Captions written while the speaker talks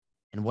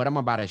And what I'm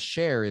about to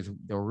share is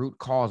the root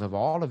cause of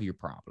all of your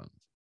problems.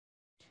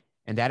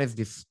 And that is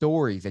the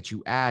stories that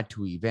you add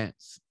to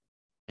events.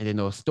 And then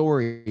those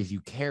stories you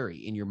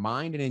carry in your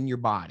mind and in your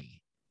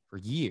body for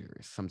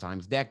years,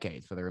 sometimes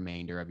decades, for the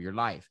remainder of your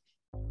life.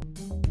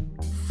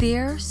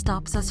 Fear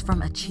stops us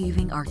from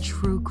achieving our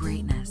true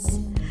greatness.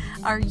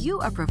 Are you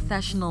a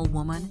professional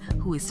woman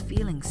who is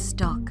feeling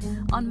stuck,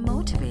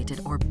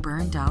 unmotivated, or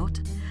burned out?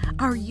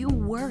 Are you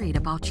worried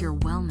about your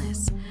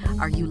wellness?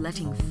 Are you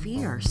letting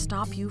fear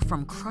stop you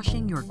from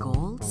crushing your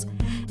goals?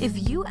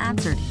 If you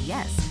answered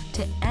yes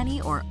to any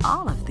or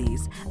all of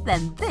these,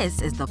 then this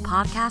is the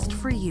podcast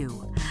for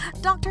you.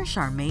 Dr.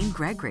 Charmaine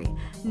Gregory,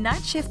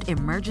 night shift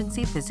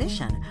emergency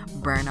physician,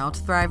 burnout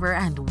thriver,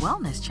 and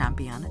wellness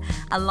champion,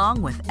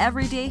 along with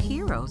everyday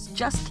heroes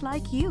just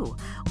like you,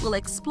 will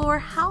explore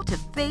how to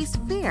face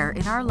fear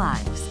in our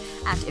lives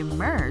and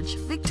emerge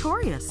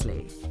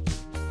victoriously.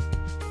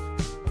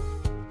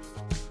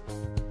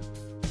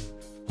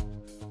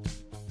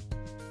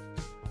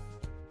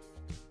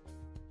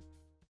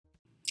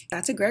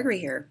 Dr. Gregory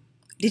here.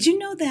 Did you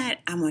know that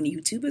I'm on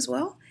YouTube as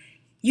well?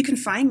 You can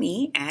find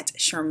me at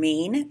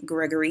Charmaine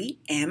Gregory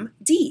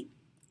MD.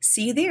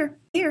 See you there.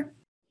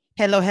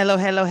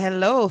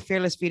 Hello,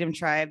 Fearless Freedom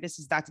Tribe. This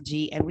is Dr.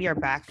 G, and we are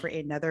back for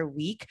another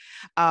week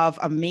of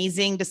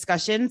amazing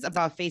discussions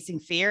about facing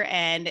fear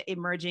and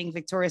emerging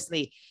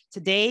victoriously.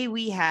 Today,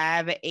 we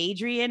have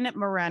Adrian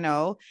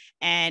Moreno,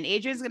 and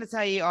Adrian's going to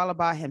tell you all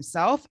about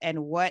himself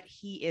and what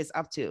he is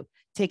up to.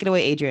 Take it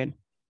away, Adrian.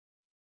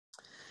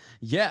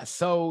 Yeah.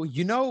 So,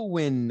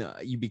 when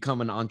you become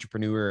an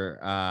entrepreneur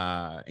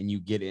and you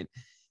get in,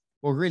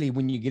 well, really,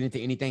 when you get into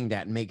anything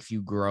that makes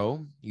you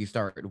grow, you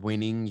start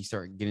winning, you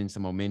start getting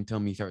some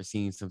momentum, you start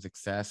seeing some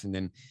success, and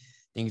then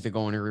things are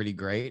going really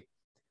great.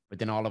 But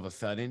then all of a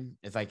sudden,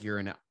 it's like you're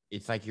in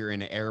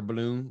an air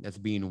balloon that's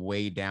being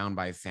weighed down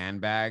by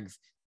sandbags.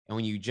 And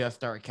when you just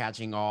start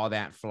catching all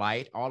that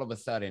flight, all of a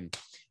sudden,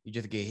 you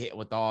just get hit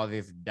with all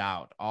this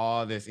doubt,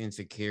 all this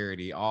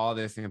insecurity, all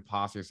this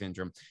imposter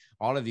syndrome,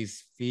 all of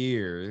these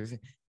fears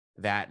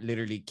that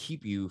literally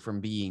keep you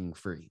from being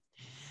free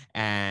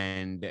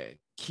and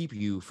keep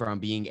you from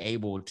being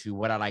able to,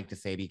 what I like to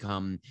say,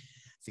 become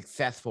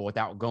successful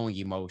without going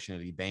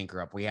emotionally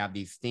bankrupt. We have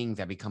these things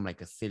that become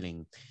like a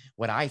ceiling.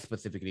 What I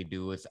specifically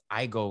do is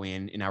I go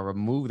in and I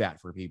remove that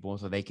for people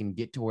so they can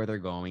get to where they're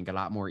going a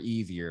lot more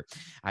easier.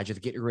 I just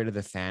get rid of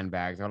the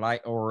sandbags,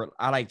 or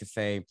I like to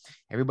say,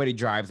 everybody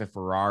drives a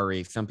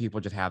Ferrari. Some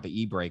people just have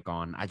the e-brake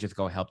on. I just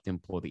go help them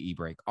pull the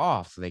e-brake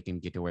off so they can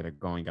get to where they're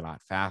going a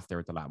lot faster.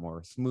 It's a lot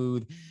more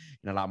smooth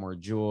and a lot more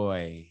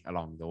joy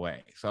along the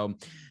way. So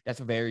that's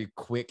a very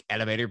quick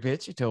elevator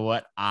pitch to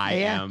what I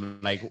am,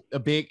 like a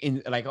big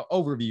like an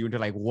overview into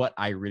like what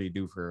I really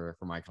do for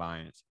my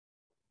clients.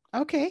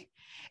 Okay.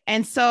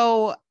 And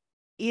so,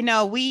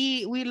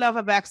 we love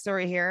a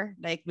backstory here,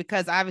 like,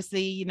 because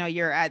obviously,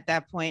 you're at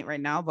that point right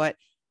now, but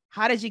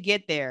how did you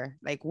get there?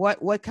 Like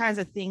what kinds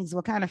of things,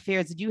 what kind of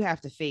fears did you have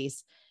to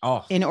face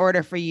in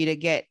order for you to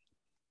get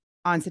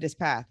onto this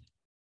path?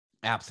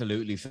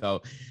 Absolutely.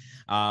 So,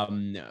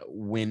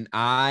 when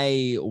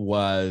I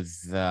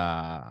was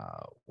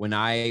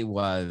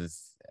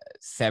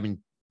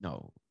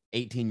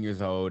 18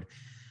 years old,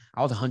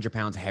 I was 100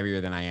 pounds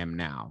heavier than I am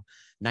now,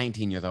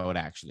 19 years old,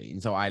 actually.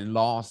 And so I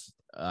lost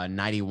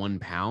 91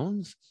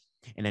 pounds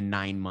in a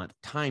 9-month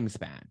time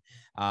span.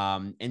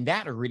 And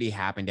that really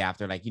happened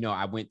after, like,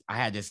 I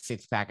had this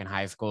 6-pack in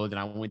high school, then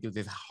I went through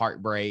this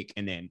heartbreak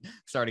and then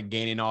started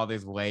gaining all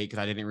this weight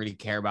because I didn't really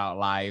care about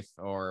life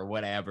or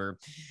whatever.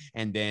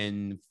 And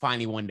then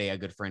finally one day a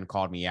good friend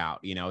called me out.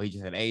 He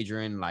just said,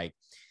 Adrian, like,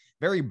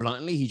 very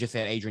bluntly, he just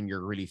said, Adrian,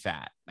 you're really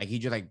fat. Like, he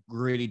just like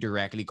really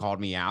directly called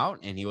me out,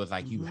 and he was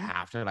like, you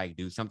have to like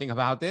do something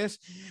about this.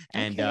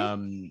 And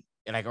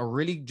like a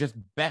really just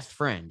best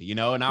friend,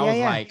 and I was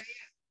like,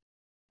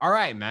 all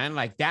right, man,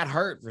 like that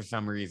hurt for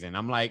some reason.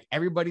 I'm like,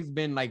 everybody's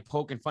been like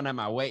poking fun at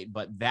my weight,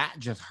 but that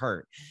just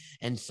hurt.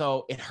 And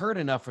so it hurt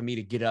enough for me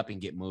to get up and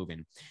get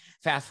moving.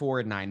 Fast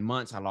forward 9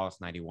 months, I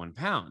lost 91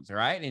 pounds,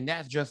 right? And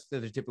that's just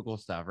the typical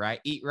stuff, right?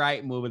 Eat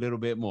right, move a little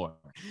bit more.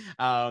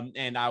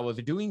 And I was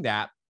doing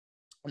that.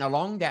 And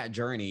along that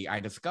journey, I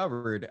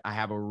discovered I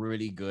have a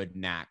really good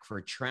knack for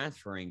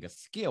transferring a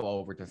skill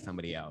over to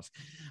somebody else.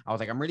 I was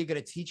like, I'm really good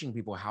at teaching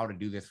people how to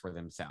do this for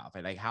themselves,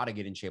 and like how to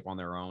get in shape on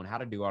their own, how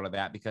to do all of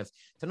that, because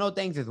to know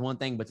things is one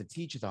thing, but to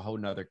teach is a whole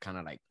nother kind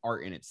of like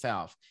art in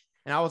itself.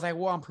 And I was like,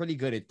 well, I'm pretty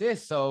good at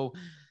this. So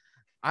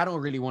I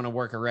don't really want to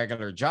work a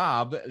regular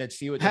job. Let's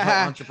see what this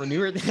whole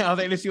entrepreneur thing, I was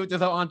like, let's see what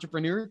this whole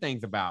entrepreneur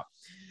thing's about.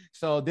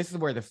 So this is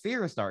where the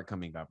fears start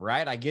coming up,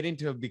 right? I get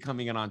into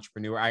becoming an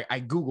entrepreneur. I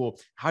Google,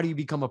 how do you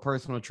become a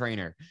personal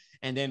trainer?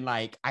 And then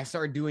like, I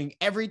started doing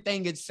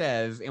everything it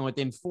says. And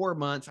within 4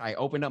 months, I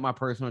opened up my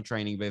personal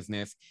training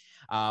business.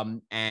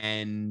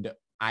 And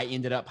I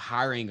ended up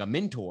hiring a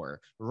mentor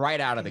right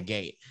out of the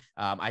gate.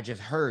 I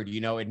just heard,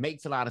 it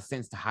makes a lot of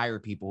sense to hire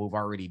people who've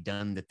already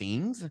done the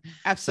things.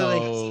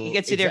 Absolutely. So, it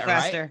gets you there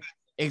faster. Right?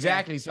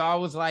 Exactly. Yeah. So I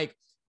was like,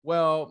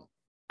 well,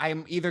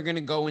 I'm either going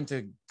to go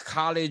into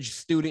college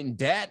student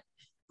debt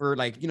for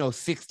like,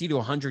 60 to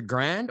 100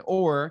 grand,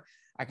 or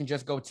I can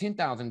just go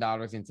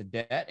 $10,000 into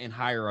debt and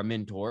hire a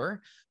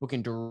mentor who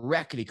can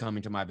directly come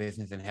into my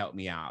business and help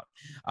me out,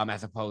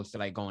 as opposed to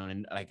like going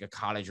in like a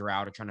college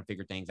route or trying to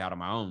figure things out on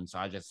my own. So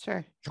I just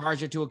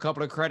charged it to a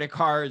couple of credit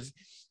cards.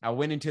 I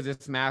went into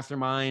this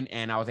mastermind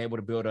and I was able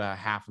to build a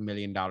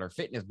 $500,000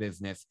 fitness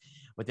business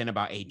within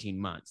about 18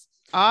 months.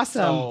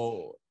 Awesome.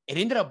 So it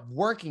ended up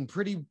working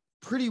pretty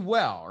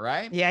well,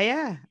 right?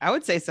 Yeah. I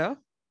would say so.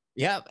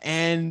 Yep.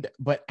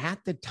 But at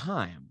the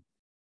time,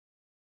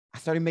 I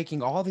started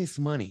making all this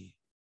money.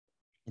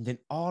 And then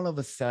all of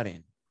a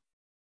sudden,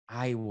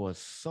 I was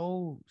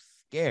so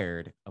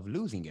scared of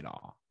losing it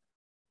all.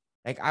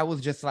 Like, I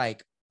was just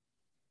like,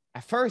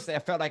 at first, I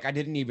felt like I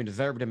didn't even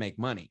deserve to make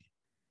money.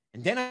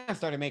 And then I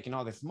started making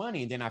all this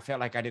money, and then I felt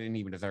like I didn't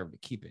even deserve to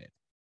keep it.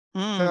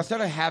 So I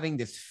started having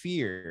this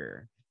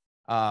fear,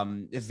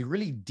 this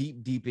really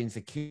deep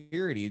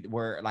insecurity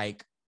where,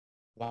 like,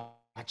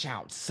 watch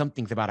out,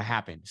 something's about to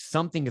happen.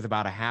 Something is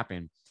about to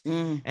happen.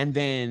 And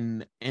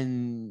then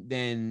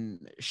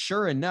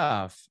sure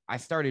enough, I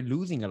started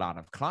losing a lot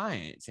of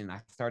clients, and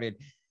I started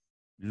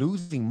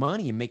losing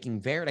money and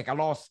making I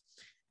lost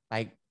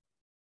like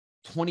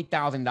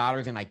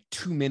 $20,000 in like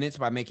 2 minutes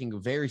by making a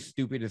very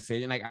stupid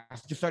decision. Like, I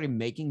just started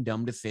making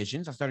dumb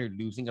decisions. I started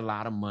losing a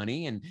lot of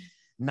money and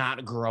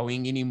not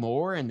growing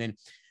anymore. And then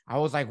I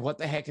was like, what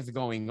the heck is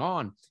going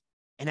on?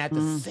 And at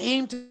the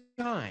same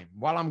time,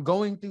 while I'm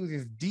going through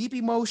this deep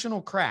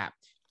emotional crap,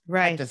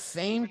 at the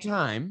same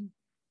time,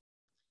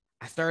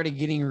 I started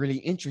getting really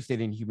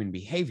interested in human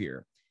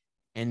behavior.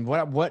 And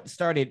what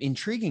started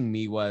intriguing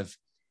me was,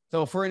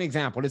 so for an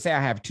example, let's say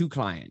I have two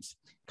clients,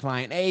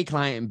 client A,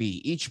 client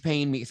B, each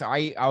paying me. So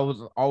I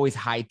was always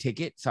high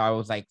ticket. So I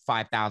was like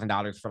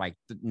 $5,000 for like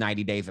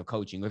 90 days of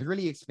coaching. It was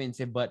really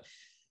expensive, but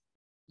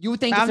you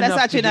would think that's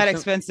actually not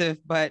expensive,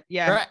 but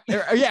yeah.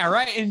 Right, yeah,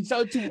 right. And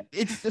so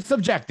it's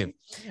subjective.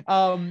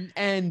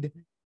 I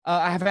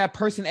have had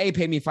person A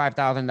pay me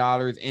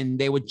 $5,000 and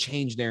they would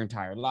change their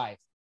entire life.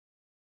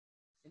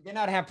 And then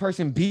I'd have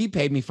person B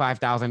paid me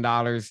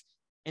 $5,000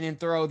 and then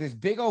throw this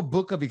big old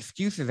book of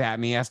excuses at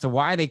me as to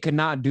why they could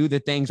not do the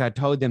things I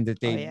told them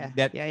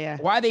that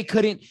why they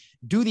couldn't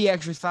do the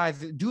exercise,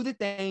 do the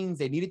things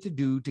they needed to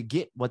do to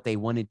get what they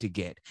wanted to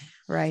get.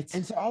 Right.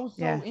 And so I was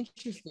so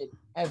interested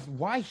as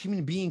why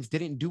human beings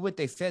didn't do what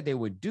they said they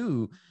would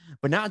do,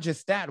 but not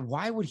just that,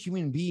 why would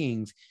human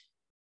beings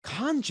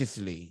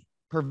consciously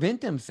prevent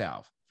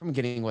themselves from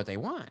getting what they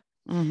want?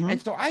 And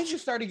so I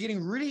just started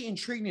getting really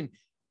intrigued in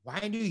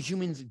why do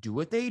humans do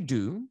what they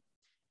do?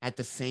 At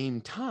the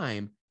same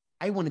time,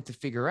 I wanted to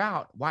figure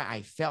out why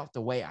I felt the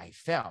way I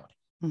felt.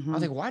 I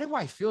was like, why do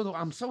I feel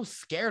I'm so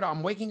scared?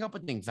 I'm waking up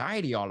with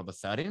anxiety all of a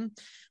sudden.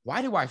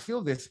 Why do I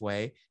feel this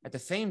way? At the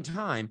same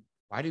time,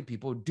 why do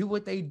people do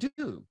what they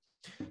do?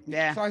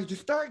 Yeah. So I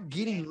just started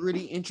getting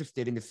really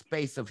interested in the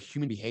space of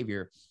human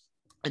behavior.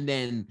 And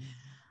then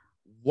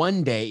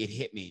one day it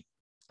hit me.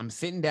 I'm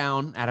sitting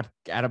down at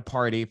a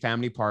party,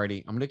 family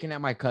party. I'm looking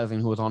at my cousin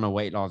who was on a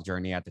weight loss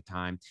journey at the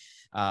time.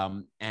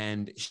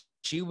 And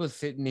she was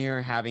sitting there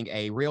having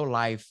a real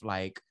life,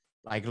 like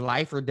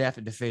life or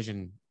death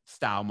decision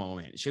style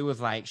moment. She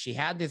was like, she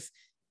had this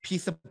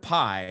piece of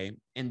pie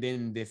and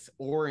then this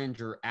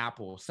orange or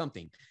apple,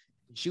 something.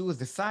 She was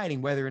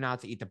deciding whether or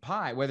not to eat the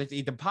pie, whether to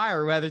eat the pie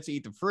or whether to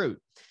eat the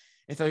fruit.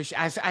 And so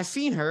I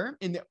seen her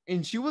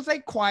and she was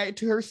like quiet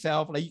to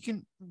herself. Like you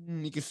can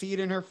see it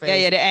in her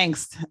face. Yeah, the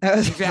angst.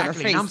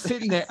 Exactly.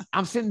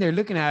 I'm sitting there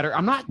looking at her.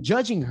 I'm not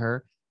judging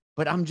her,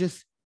 but I'm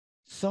just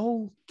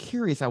so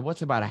curious at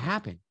what's about to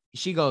happen.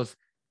 She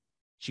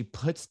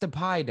puts the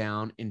pie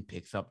down and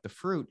picks up the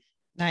fruit.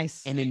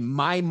 Nice. And in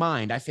my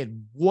mind, I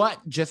said, what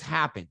just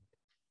happened?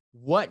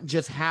 What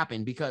just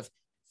happened? Because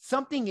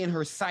something in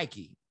her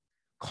psyche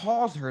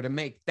caused her to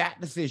make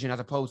that decision as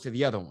opposed to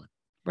the other one.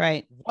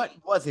 Right. What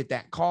was it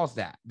that caused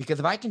that?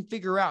 Because if I can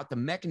figure out the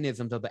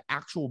mechanisms of the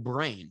actual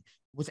brain,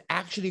 what's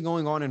actually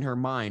going on in her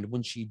mind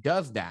when she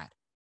does that,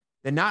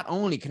 then not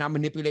only can I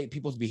manipulate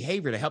people's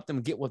behavior to help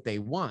them get what they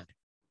want,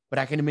 but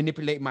I can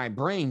manipulate my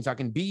brain so I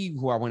can be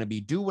who I want to be,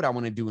 do what I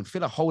want to do, and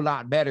feel a whole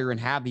lot better and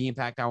have the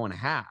impact I want to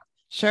have.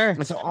 Sure.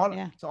 And so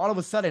all of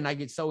a sudden, I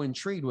get so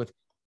intrigued with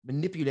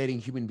manipulating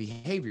human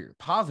behavior,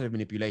 positive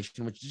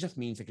manipulation, which just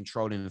means to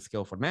control it in a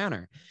skillful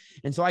manner.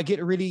 And so I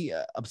get really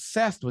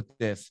obsessed with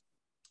this.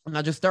 And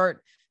I just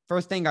start,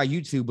 first thing I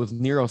YouTube was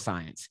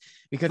neuroscience,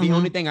 because the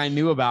only thing I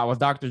knew about was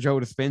Dr. Joe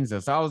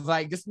Dispenza. So I was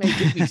like, this may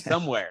get me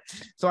somewhere.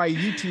 So I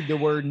YouTube the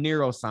word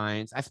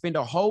neuroscience. I spent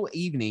a whole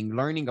evening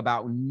learning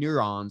about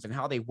neurons and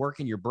how they work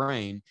in your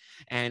brain.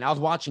 And I was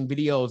watching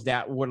videos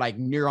that were like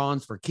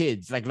neurons for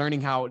kids, like learning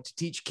how to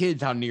teach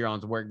kids how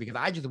neurons work, because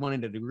I just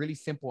wanted a really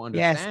simple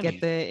understanding. Yes,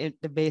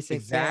 get the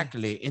basics.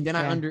 Exactly. Yeah. And then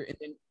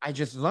I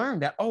just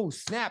learned that, oh,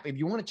 snap, if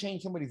you want to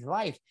change somebody's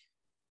life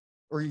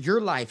or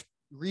your life,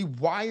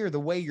 rewire the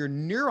way your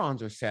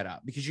neurons are set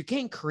up, because you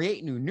can't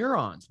create new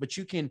neurons, but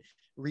you can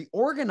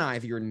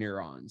reorganize your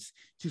neurons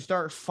to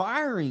start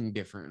firing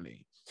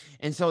differently.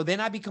 And so then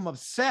I become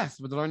obsessed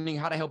with learning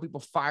how to help people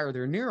fire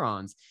their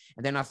neurons.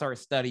 And then I started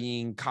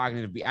studying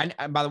cognitive.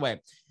 And by the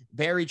way,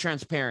 very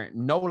transparent.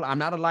 No, I'm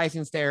not a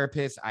licensed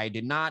therapist. I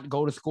did not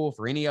go to school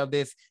for any of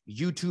this.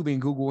 YouTube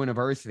and Google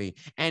University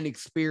and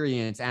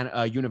Experience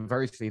and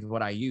University is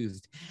what I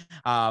used.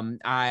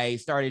 I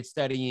started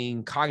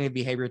studying cognitive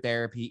behavior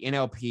therapy,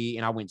 NLP,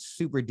 and I went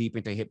super deep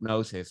into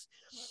hypnosis.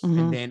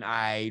 And then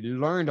I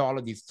learned all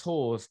of these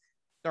tools,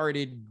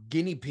 started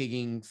guinea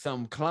pigging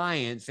some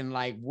clients, and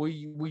like, will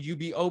you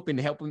be open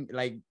to helping?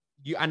 Like,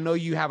 I know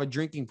you have a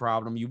drinking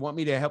problem. You want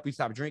me to help you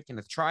stop drinking?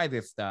 Let's try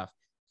this stuff.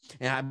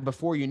 And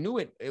before you knew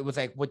it, it was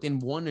like within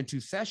 1 or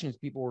 2 sessions,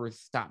 people were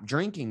stopped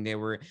drinking. They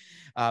were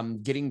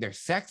getting their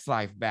sex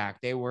life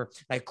back. They were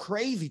like,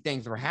 crazy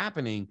things were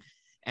happening.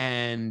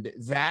 And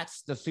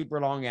that's the super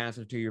long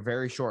answer to your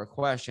very short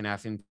question,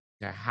 asking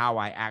to how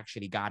I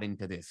actually got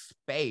into this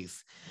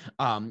space.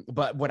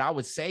 But what I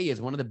would say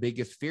is one of the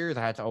biggest fears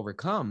I had to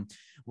overcome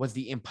was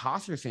the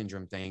imposter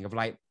syndrome thing of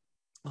like,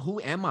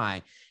 who am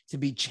I to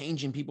be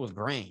changing people's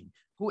brain?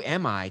 Who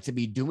am I to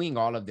be doing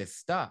all of this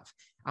stuff?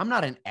 I'm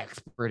not an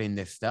expert in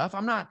this stuff. I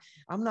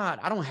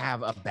don't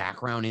have a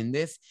background in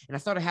this. And I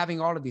started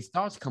having all of these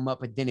thoughts come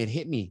up, but then it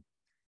hit me.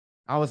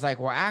 I was like,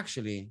 well,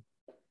 actually,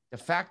 the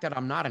fact that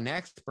I'm not an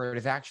expert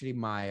is actually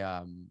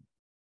my,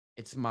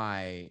 it's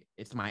my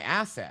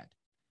asset,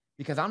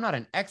 because I'm not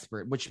an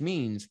expert, which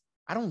means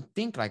I don't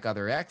think like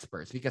other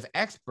experts, because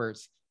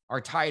experts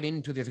are tied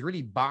into this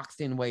really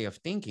boxed in way of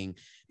thinking,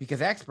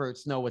 because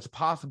experts know what's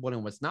possible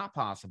and what's not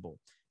possible.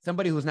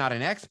 Somebody who's not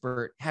an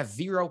expert has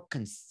zero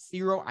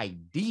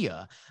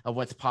idea of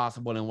what's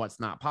possible and what's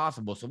not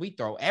possible. So we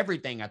throw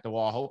everything at the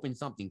wall, hoping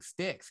something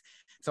sticks.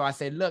 So I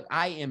said, look,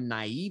 I am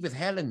naive as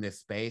hell in this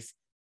space.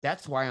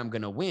 That's why I'm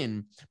going to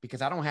win,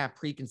 because I don't have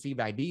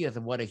preconceived ideas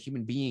of what a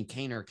human being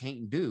can or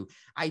can't do.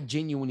 I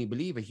genuinely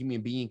believe a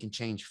human being can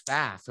change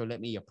fast. So let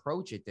me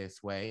approach it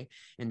this way.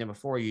 And then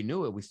before you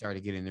knew it, we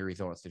started getting the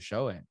results to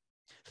show it.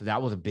 So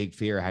that was a big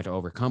fear I had to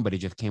overcome, but it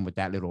just came with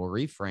that little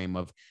reframe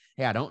of,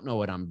 hey, I don't know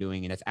what I'm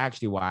doing. And it's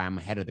actually why I'm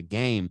ahead of the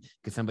game,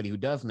 because somebody who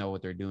does know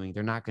what they're doing,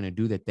 they're not going to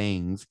do the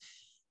things.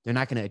 They're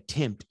not going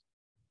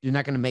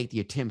to make the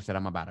attempts that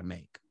I'm about to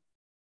make.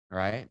 All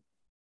right.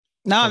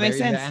 No, so it makes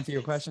sense. To answer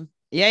your question.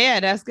 Yeah,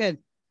 that's good.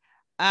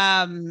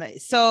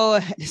 So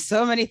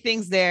many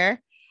things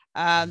there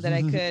that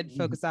I could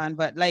focus on,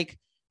 but like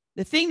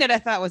the thing that I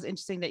thought was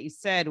interesting that you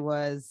said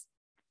was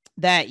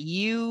that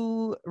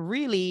you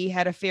really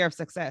had a fear of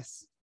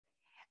success.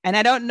 And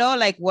I don't know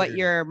like what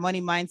your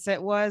money mindset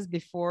was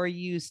before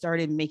you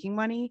started making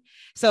money.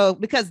 So,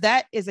 because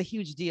that is a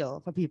huge deal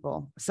for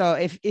people. So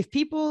if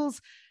people's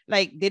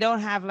like, they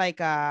don't have like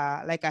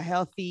a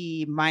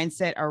healthy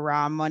mindset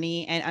around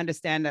money and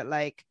understand that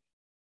like,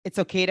 it's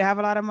okay to have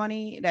a lot of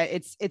money, that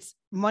it's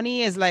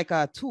money is like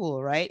a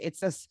tool, right?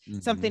 It's just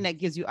something that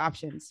gives you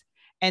options.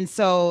 And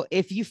so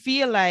if you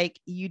feel like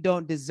you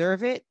don't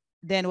deserve it,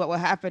 then what will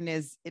happen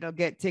is it'll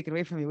get taken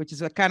away from you, which is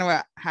what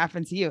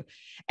happened to you.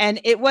 And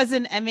it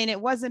wasn't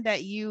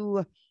that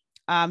you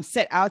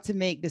set out to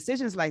make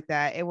decisions like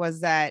that. It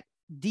was that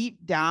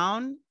deep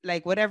down,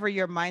 like whatever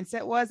your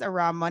mindset was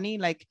around money,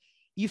 like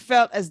you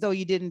felt as though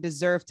you didn't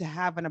deserve to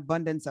have an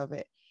abundance of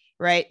it.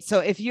 Right. So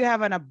if you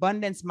have an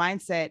abundance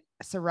mindset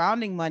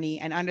surrounding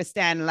money and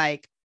understand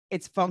like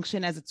its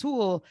function as a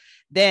tool,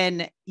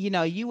 then,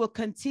 you will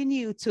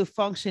continue to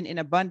function in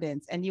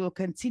abundance and you will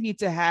continue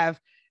to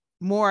have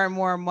more and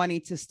more money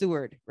to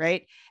steward.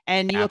 Right.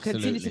 And you will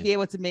continue to be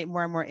able to make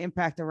more and more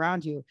impact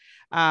around you.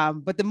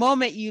 But the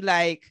moment you're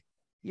like,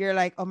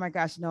 oh my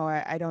gosh, no,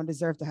 I don't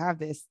deserve to have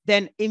this,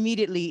 then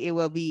immediately it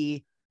will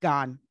be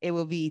gone. It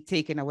will be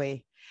taken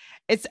away.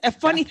 It's a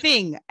funny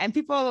thing. And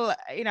people,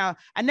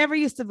 I never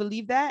used to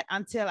believe that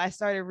until I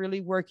started really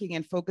working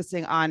and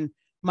focusing on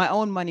my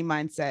own money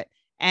mindset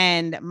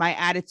and my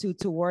attitude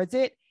towards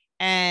it.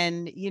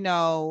 And,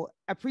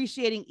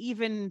 appreciating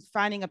even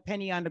finding a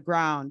penny on the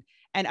ground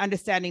and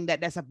understanding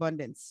that that's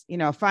abundance.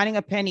 Finding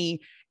a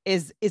penny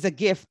is a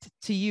gift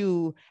to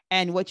you.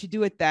 And what you do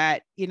with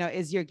that,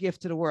 is your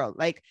gift to the world.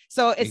 Like,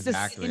 so it's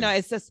exactly. Just,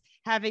 it's just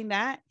having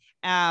that.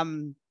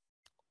 And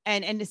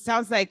it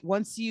sounds like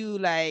once you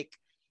like,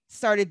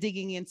 started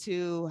digging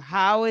into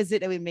how is it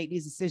that we make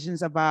these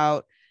decisions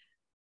about,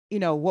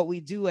 what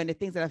we do and the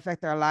things that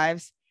affect our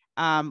lives,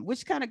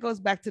 which kind of goes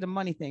back to the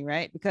money thing,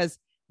 right? Because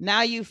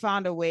now you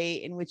found a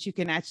way in which you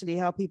can actually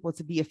help people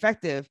to be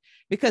effective,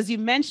 because you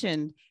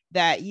mentioned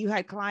that you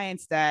had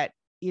clients that,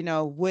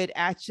 would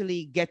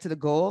actually get to the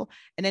goal.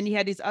 And then you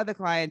had these other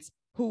clients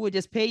who would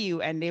just pay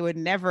you and they would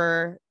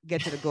never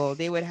get to the goal.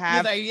 They would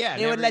have,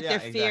 would let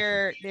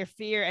their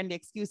fear and the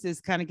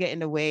excuses kind of get in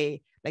the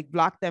way, like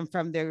block them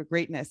from their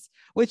greatness,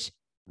 which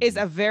is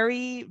a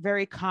very,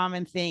 very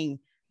common thing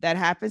that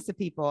happens to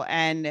people.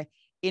 And,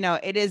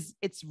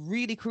 it's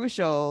really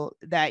crucial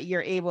that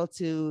you're able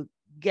to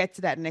get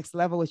to that next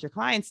level with your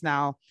clients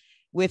now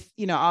with,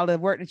 all the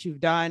work that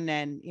you've done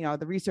and,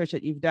 the research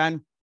that you've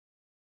done,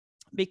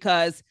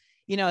 because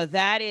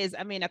that is,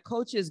 a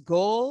coach's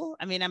goal.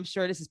 I'm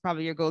sure this is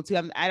probably your goal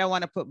too. I don't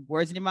want to put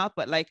words in your mouth,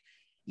 but like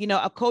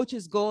a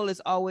coach's goal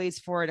is always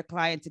for the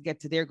client to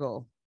get to their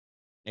goal.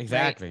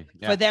 Exactly. Right?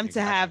 Yeah, for them to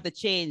exactly. have the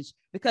change,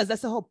 because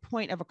that's the whole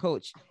point of a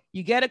coach.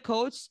 You get a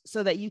coach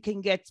so that you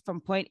can get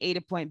from point A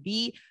to point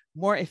B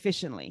more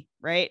efficiently,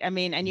 right? I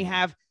mean, and you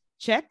have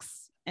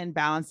checks and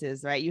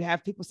balances, right? You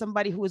have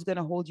somebody who is going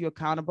to hold you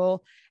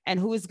accountable and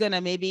who is going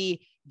to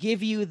maybe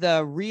give you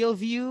the real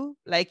view,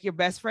 like your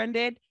best friend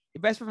did.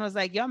 Your best friend was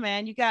like, yo,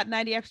 man, you got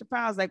 90 extra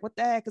pounds. Like, what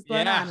the heck is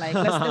going on? Like,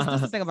 let's do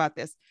something about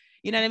this.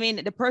 You know what I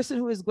mean? The person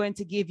who is going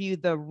to give you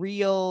the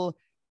real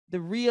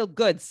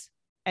goods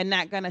and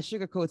not going to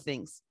sugarcoat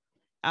things.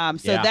 So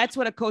that's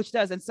what a coach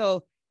does. And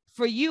so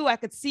for you, I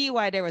could see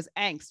why there was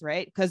angst,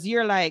 right? Because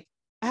you're like,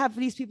 I have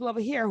these people over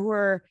here who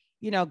are,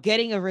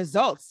 getting a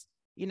results,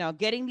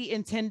 getting the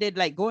intended,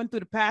 like going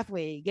through the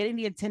pathway, getting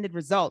the intended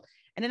result.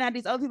 And then I have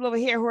these other people over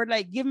here who are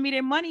like giving me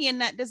their money and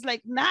not just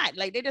like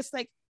they're just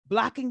like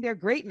blocking their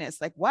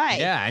greatness. Like, why?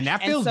 Yeah. And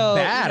that feels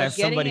bad as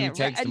somebody who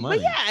takes the money.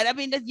 But yeah, I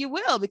mean, you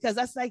will, because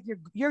that's like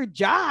your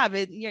job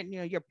and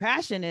your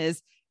passion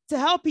is to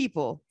help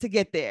people to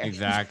get there.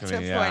 Exactly.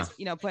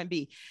 to point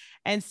B.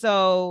 And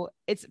so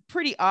it's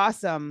pretty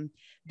awesome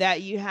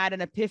that you had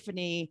an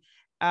epiphany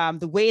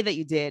the way that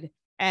you did.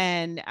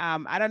 And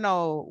I don't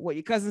know what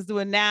your cousin's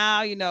doing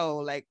now,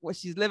 like what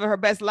she's living her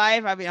best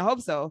life. I mean, I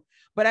hope so.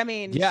 But I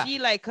mean, she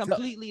like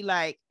completely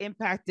like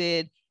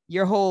impacted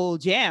your whole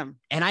jam.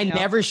 And I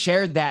never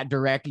shared that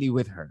directly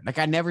with her. Like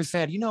I never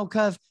said,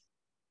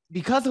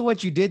 because of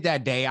what you did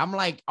that day, I'm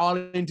like all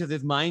into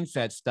this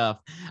mindset stuff.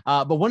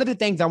 But one of the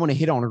things I want to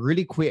hit on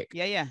really quick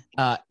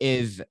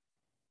is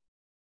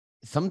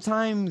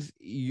sometimes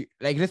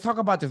let's talk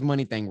about this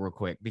money thing real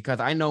quick, because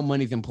I know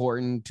money's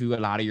important to a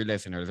lot of your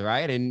listeners,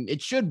 right? And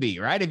it should be,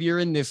 right? If you're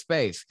in this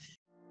space.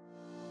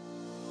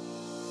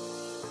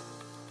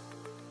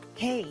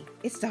 Hey,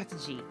 it's Dr.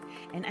 G,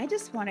 and I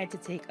just wanted to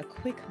take a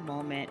quick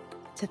moment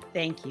to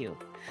thank you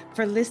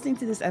for listening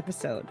to this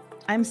episode.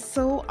 I'm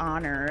so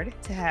honored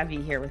to have you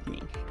here with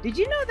me. Did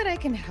you know that I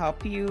can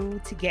help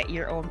you to get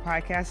your own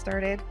podcast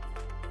started?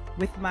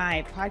 With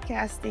my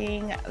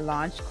podcasting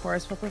launch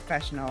course for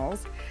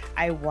professionals,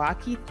 I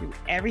walk you through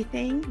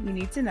everything you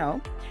need to know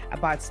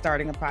about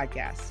starting a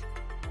podcast.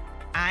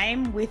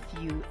 I'm with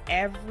you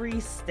every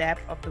step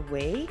of the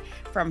way,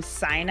 from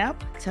sign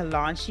up to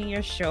launching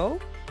your show,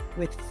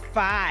 with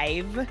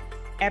 5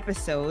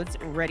 episodes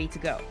ready to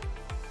go.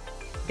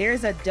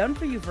 There's a done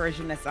for you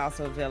version that's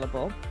also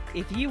available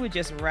if you would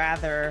just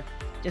rather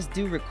just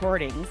do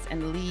recordings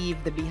and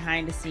leave the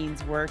behind the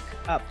scenes work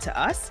up to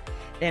us,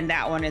 then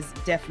that one is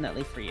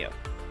definitely for you.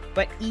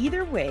 But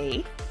either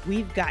way,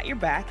 we've got your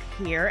back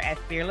here at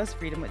Fearless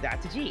Freedom with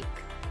Dr. G.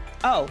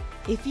 Oh,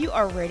 if you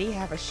already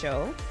have a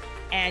show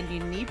and you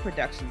need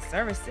production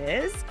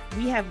services,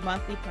 we have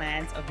monthly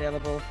plans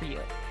available for you.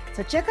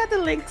 So check out the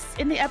links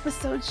in the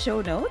episode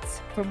show notes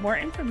for more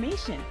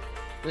information.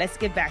 Let's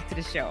get back to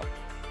the show.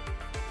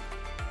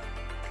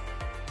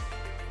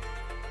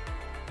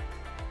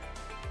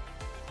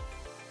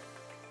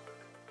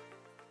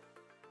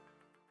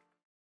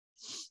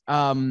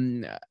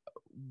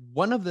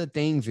 One of the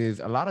things is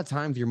a lot of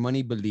times your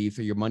money beliefs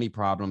or your money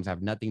problems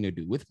have nothing to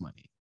do with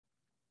money.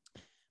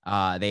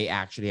 They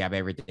actually have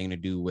everything to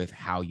do with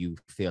how you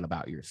feel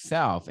about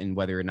yourself and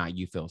whether or not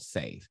you feel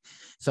safe.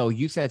 So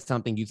you said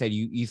something, you said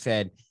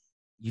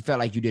you felt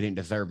like you didn't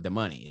deserve the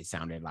money. It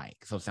sounded like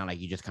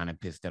you just kind of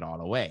pissed it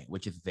all away,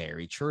 which is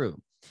very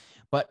true.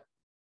 But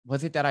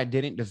was it that I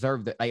didn't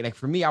deserve that? Like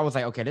for me, I was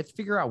like, okay, let's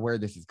figure out where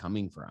this is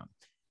coming from,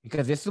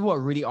 because this is what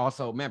really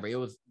also, remember, it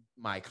was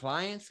my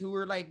clients who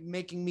were like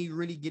making me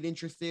really get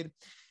interested,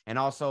 and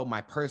also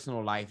my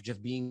personal life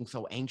just being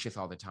so anxious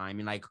all the time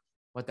and like,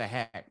 what the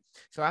heck?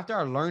 So after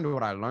I learned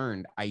what I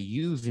learned, I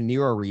used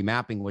neuro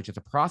remapping, which is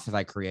a process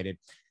I created.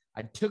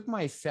 I took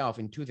myself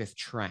into this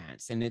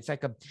trance, and it's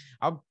like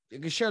I'll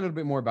share a little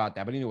bit more about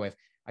that. But anyways,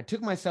 I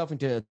took myself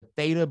into a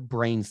theta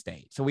brain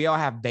state. So we all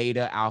have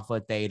beta, alpha,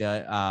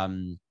 theta,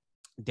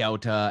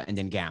 delta, and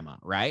then gamma,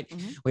 right?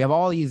 Mm-hmm. We have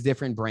all these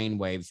different brain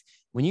waves.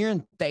 When you're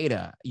in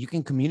theta, you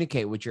can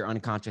communicate with your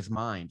unconscious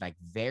mind like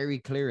very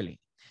clearly.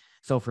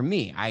 So for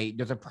me,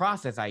 there's a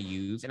process I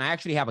use, and I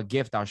actually have a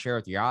gift I'll share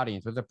with your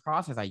audience. There's a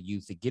process I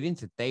use to get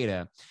into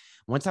theta.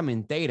 Once I'm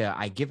in theta,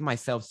 I give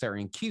myself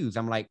certain cues.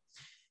 I'm like,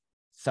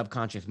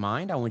 subconscious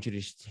mind, I want you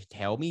to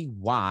tell me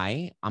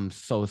why I'm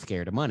so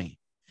scared of money.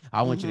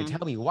 I want you to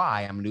tell me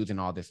why I'm losing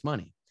all this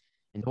money.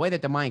 And the way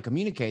that the mind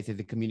communicates is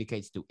it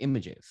communicates through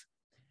images.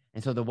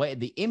 And so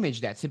the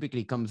image that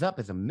typically comes up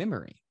is a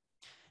memory.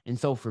 And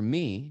so for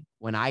me,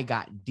 when I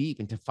got deep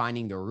into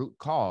finding the root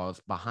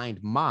cause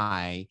behind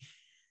my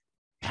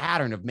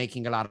pattern of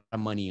making a lot of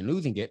money and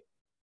losing it,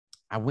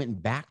 I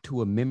went back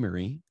to a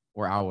memory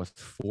where I was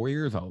 4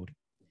 years old,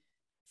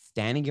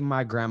 standing in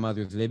my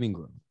grandmother's living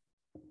room,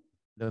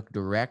 look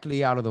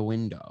directly out of the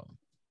window,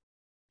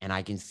 and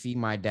I can see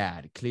my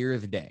dad clear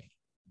as day,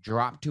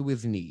 drop to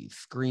his knees,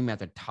 scream at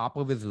the top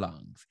of his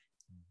lungs,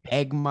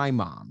 beg my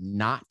mom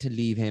not to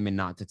leave him and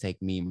not to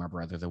take me and my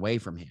brothers away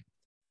from him.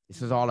 This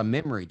was all a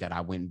memory that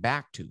I went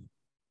back to,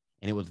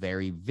 and it was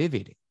very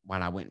vivid.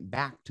 when I went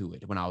back to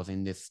it, when I was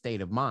in this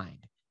state of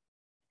mind.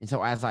 And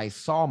so as I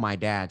saw my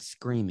dad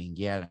screaming,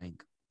 yelling,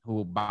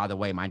 who, by the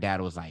way, my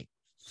dad was like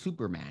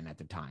Superman at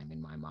the time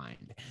in my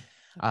mind.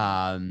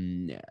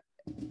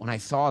 When I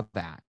saw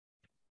that,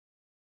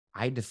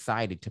 I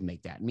decided to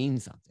make that mean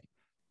something.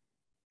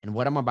 And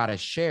what I'm about to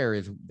share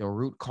is the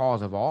root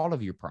cause of all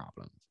of your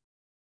problems.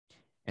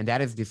 And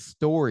that is the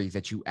stories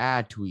that you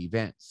add to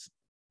events.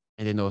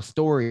 And then those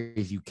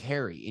stories you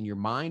carry in your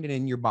mind and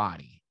in your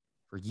body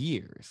for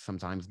years,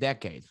 sometimes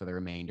decades, for the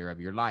remainder of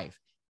your life.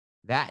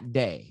 That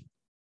day,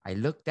 I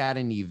looked at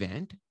an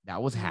event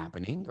that was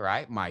happening,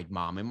 right? My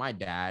mom and my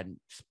dad,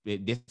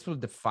 this was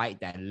the fight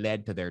that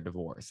led to their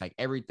divorce. Like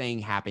everything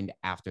happened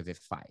after this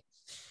fight.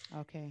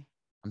 Okay.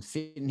 I'm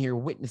sitting here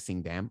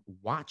witnessing them,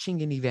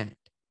 watching an event.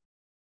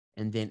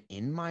 And then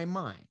in my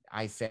mind,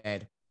 I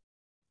said,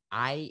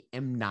 I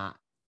am not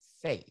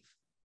safe.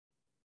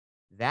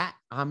 That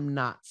I'm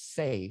not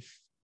safe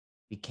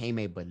became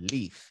a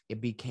belief. It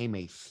became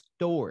a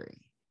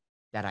story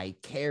that I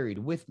carried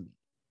with me.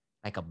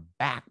 Like a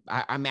back,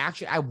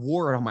 I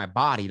wore it on my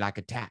body like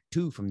a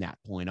tattoo from that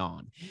point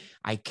on.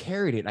 I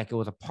carried it like it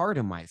was a part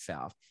of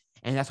myself.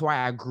 And that's why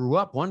I grew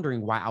up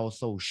wondering why I was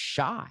so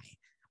shy,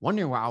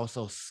 wondering why I was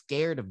so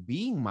scared of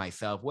being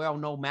myself. Well,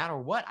 no matter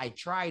what, I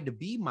tried to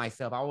be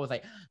myself. I was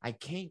like, I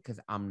can't because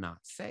I'm not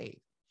safe.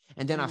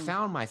 And then I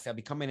found myself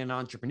becoming an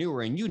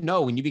entrepreneur. And you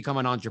know, when you become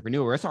an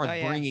entrepreneur, it starts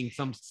bringing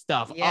some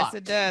stuff up. Yes,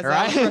 it does.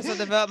 Right? All the personal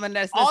development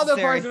that's all necessary.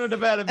 the personal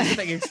development is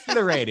like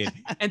accelerated.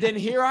 And then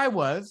here I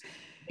was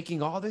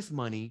making all this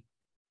money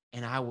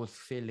and I was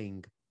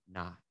feeling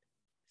not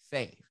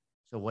safe.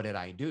 So what did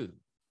I do?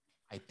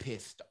 I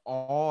pissed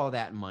all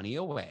that money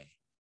away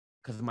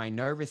because my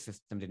nervous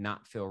system did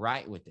not feel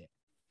right with it.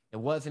 It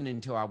wasn't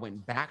until I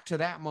went back to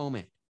that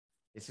moment.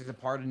 This is a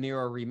part of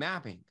neuro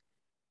remapping.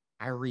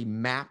 I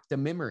remapped the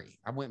memory.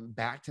 I went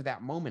back to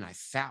that moment. I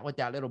sat with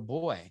that little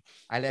boy.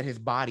 I let his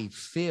body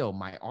feel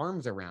my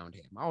arms around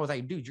him. I was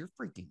like, dude, you're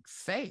freaking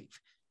safe.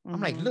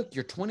 I'm like, look,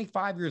 you're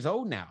 25 years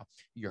old now.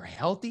 You're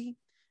healthy.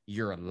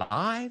 You're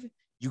alive.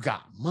 You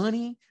got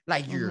money.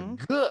 Like you're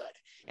good.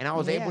 And I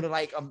was able to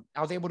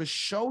I was able to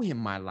show him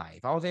my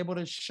life. I was able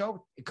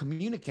to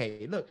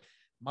communicate. Look,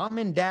 mom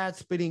and dad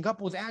splitting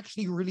up was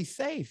actually really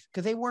safe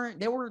because they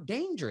were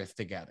dangerous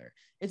together.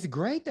 It's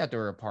great that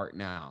they're apart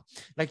now.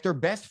 Like they're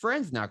best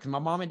friends now because my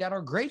mom and dad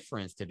are great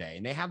friends today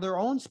and they have their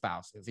own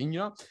spouses. And,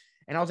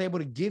 and I was able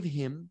to give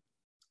him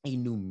a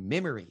new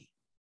memory,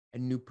 a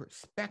new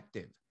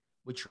perspective,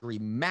 which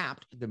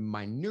remapped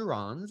my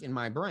neurons in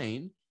my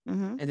brain.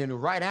 And then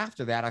right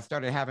after that, I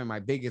started having my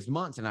biggest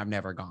months and I've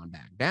never gone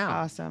back down.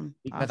 Awesome.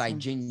 Because I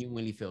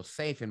genuinely feel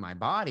safe in my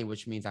body,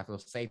 which means I feel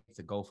safe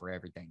to go for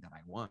everything that I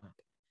want.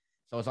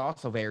 So it's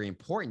also very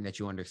important that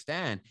you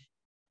understand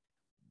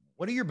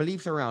what are your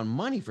beliefs around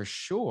money for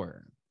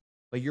sure,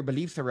 but your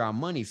beliefs around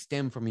money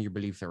stem from your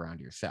beliefs around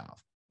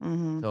yourself.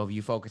 So if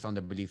you focus on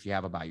the beliefs you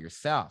have about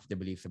yourself, the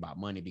beliefs about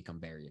money become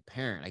very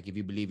apparent. Like if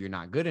you believe you're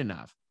not good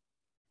enough,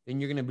 then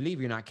you're going to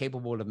believe you're not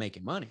capable of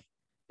making money.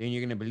 Then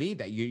you're going to believe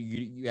that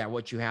you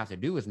what you have to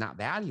do is not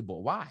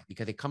valuable. Why?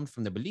 Because it comes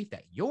from the belief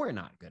that you're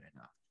not good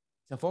enough.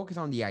 So focus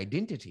on the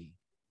identity,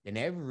 then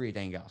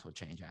everything else will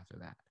change after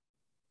that.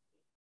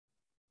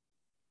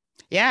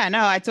 Yeah,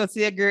 no, I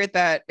totally agree with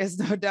that. There's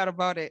no doubt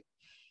about it.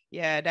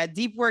 Yeah, that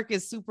deep work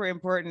is super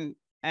important.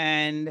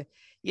 And,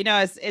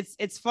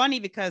 it's funny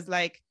because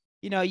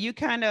you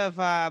kind of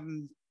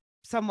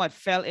somewhat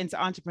fell into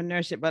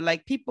entrepreneurship, but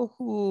like people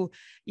who,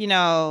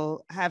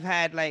 have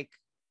had like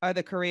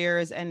other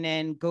careers and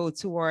then go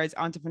towards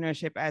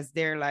entrepreneurship as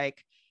their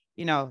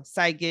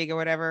side gig or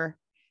whatever,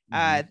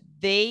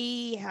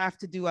 they have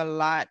to do a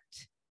lot.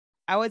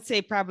 I would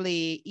say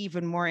probably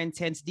even more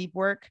intense deep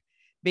work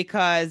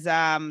because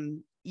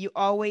you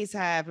always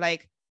have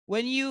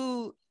when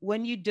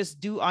you just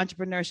do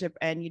entrepreneurship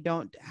and you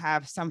don't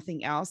have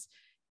something else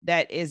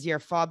that is your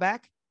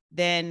fallback,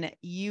 then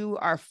you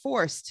are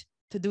forced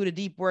to do the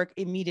deep work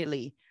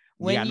immediately.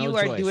 When you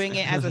are doing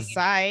it as a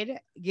side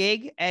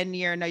gig and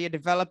you're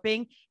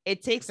developing,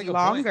 it takes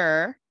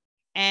longer.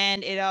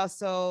 And it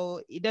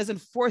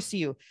doesn't force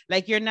you.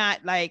 Like you're not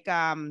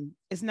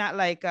it's not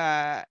like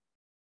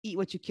eat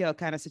what you kill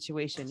kind of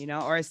situation,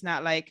 or it's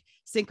not like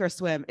sink or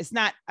swim. It's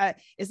not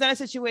a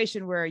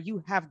situation where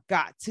you have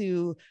got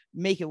to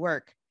make it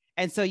work.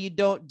 And so you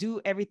don't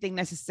do everything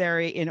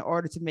necessary in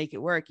order to make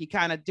it work. You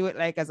kind of do it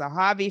like as a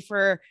hobby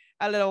for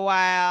a little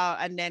while.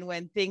 And then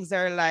when things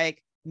are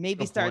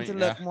maybe starting to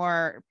look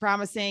more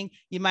promising,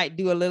 you might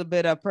do a little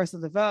bit of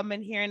personal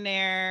development here and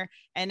there.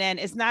 And then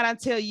it's not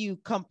until you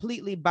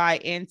completely buy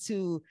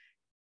into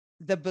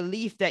the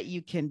belief that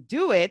you can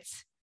do it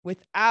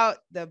without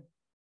the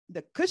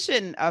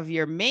cushion of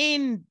your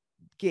main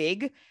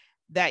gig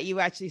that you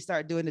actually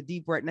start doing the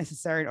deep work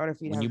necessary in order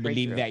for you to have a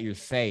breakthrough. Believe that you're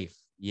safe.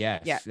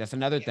 Yes. Yeah. That's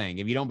another thing.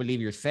 If you don't believe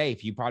you're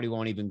safe, you probably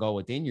won't even go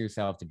within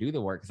yourself to do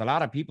the work. Because a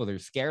lot of people, they're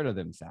scared of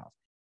themselves.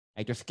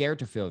 Like they're scared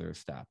to feel their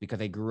stuff because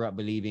they grew up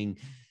believing,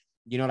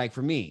 like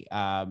for me,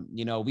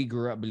 we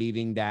grew up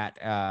believing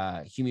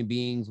that human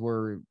beings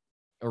were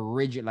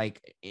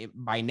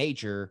by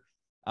nature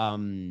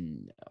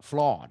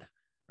flawed,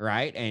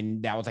 right?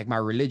 And that was like my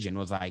religion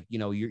was like,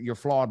 you're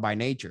flawed by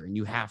nature and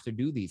you have to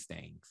do these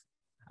things.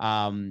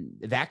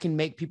 That can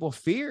make people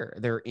fear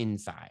their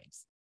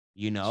insides,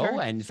 Sure.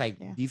 and it's like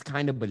these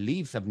kind of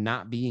beliefs of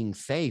not being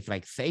safe,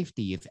 like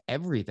safety is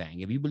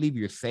everything. If you believe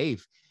you're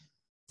safe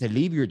to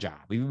leave your job,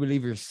 if you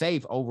believe you're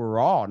safe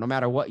overall, no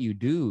matter what you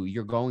do,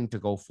 you're going to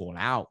go full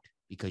out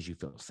because you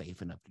feel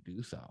safe enough to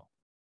do so.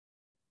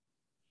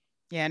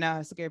 Yeah, no,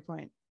 that's a great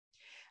point.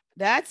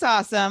 That's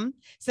awesome.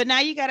 So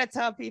now you got to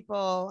tell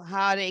people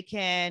how they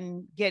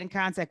can get in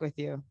contact with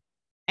you.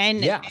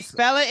 And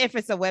spell it if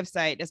it's a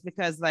website, just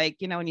because, like,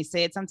 when you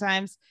say it,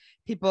 sometimes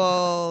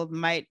people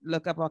might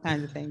look up all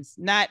kinds of things.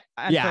 Not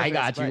on purpose, I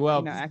got you. But,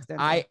 well,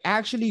 accidentally. I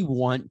actually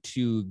want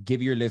to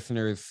give your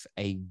listeners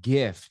a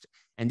gift,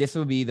 and this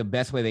will be the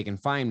best way they can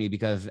find me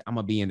because I'm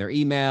gonna be in their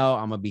email.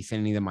 I'm gonna be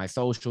sending them my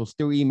socials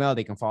through email.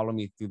 They can follow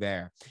me through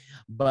there.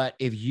 But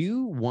if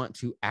you want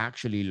to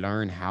actually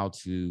learn how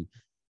to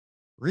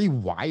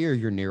rewire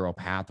your neural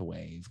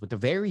pathways with a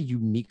very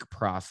unique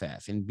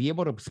process and be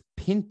able to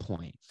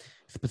pinpoint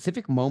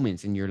specific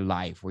moments in your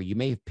life where you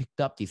may have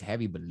picked up these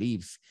heavy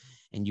beliefs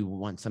and you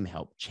want some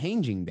help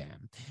changing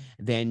them,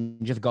 then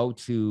just go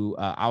to,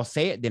 I'll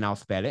say it, then I'll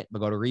spell it, but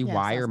go to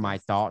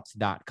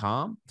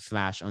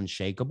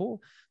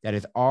rewiremythoughts.com/unshakable. That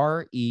is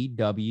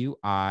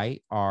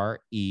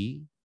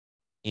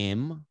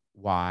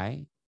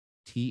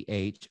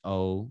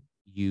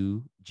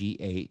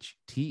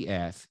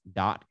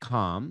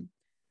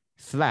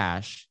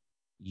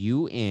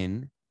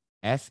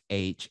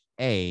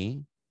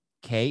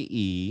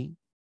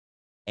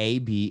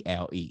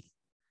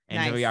And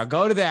Nice. so y'all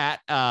go to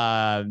that.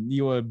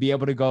 You will be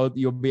able to go.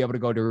 You'll be able to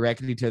go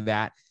directly to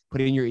that.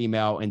 Put in your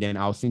email, and then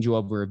I'll send you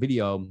over a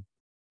video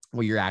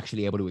where you're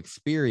actually able to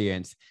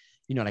experience,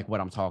 like what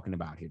I'm talking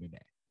about here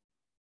today.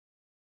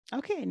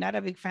 Okay,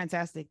 that'd be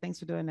fantastic. Thanks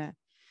for doing that.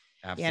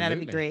 Absolutely. Yeah, that'd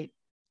be great.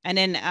 And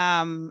then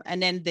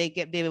they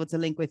be able to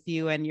link with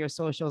you and your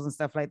socials and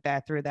stuff like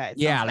that through that.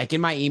 Yeah, like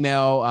in my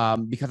email,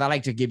 because I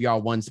like to give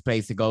y'all one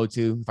place to go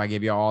to. If I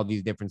give you all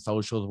these different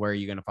socials, where are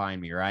you gonna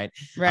find me, right?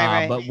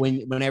 Right. But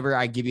whenever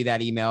I give you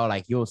that email,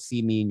 like you'll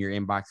see me in your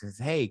inbox. It says,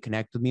 hey,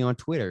 connect with me on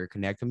Twitter,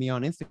 connect with me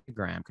on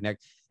Instagram,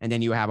 and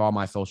then you have all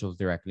my socials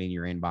directly in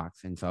your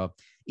inbox. And so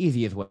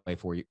easiest way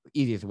for you.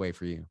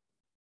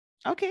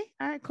 Okay.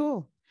 All right,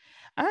 cool.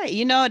 All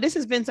right. This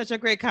has been such a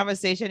great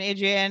conversation,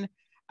 Adrian.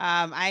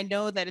 I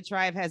know that the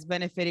tribe has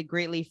benefited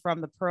greatly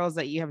from the pearls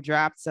that you have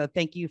dropped. So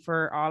thank you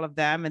for all of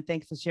them. And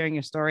thanks for sharing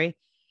your story.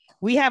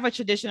 We have a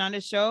tradition on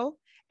this show,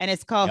 and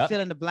it's called Fill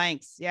in the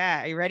Blanks.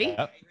 Yeah. Are you ready?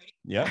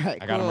 Yep. Right,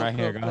 I got them right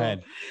here. Go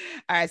ahead.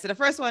 All right. So the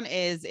first one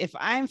is, if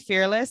I'm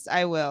fearless,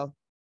 I will.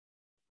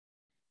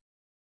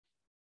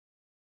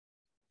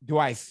 Do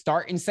I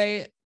start and say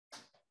it?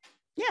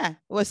 Yeah.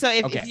 Well, so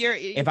if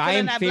I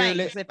am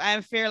fearless, if I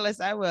am fearless,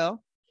 I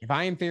will. If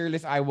I am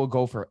fearless, I will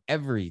go for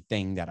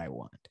everything that I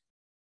want.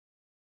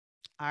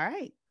 All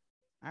right.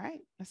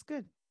 That's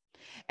good.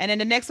 And then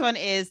the next one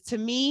is, to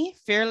me,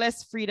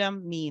 fearless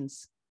freedom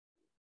means.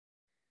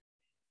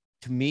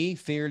 To me,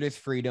 fearless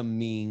freedom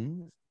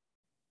means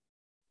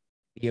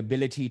the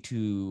ability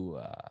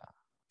to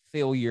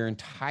fill your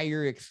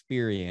entire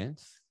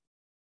experience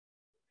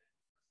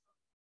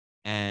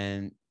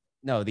and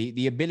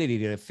the ability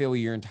to fill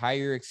your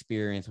entire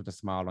experience with a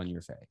smile on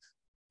your face.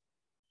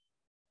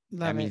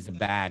 That means the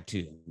bad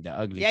too, the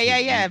ugly.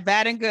 Yeah.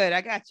 Bad and good.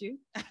 I got you.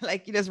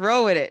 Like, you just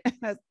roll with it.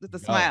 That's the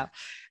smile.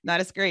 No,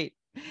 that's great.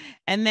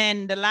 And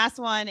then the last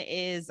one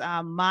is,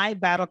 my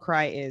battle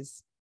cry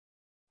is.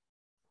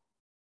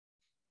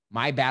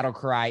 My battle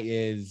cry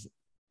is,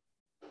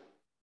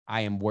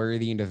 I am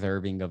worthy and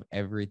deserving of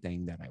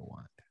everything that I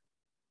want.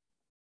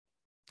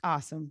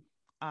 Awesome.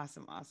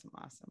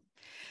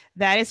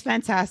 That is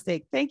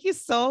fantastic. Thank you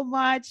so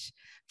much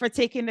for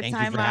taking the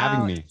time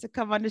out to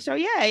come on the show.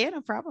 Yeah, no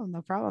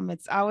problem.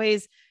 It's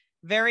always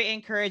very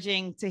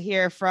encouraging to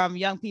hear from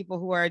young people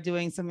who are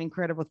doing some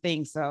incredible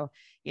things. So,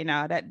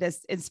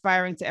 that's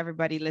inspiring to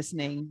everybody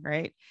listening,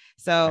 right?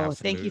 So Absolutely.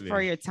 Thank you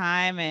for your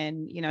time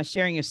and,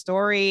 sharing your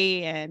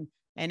story and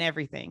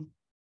everything.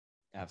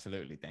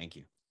 Absolutely. Thank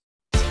you.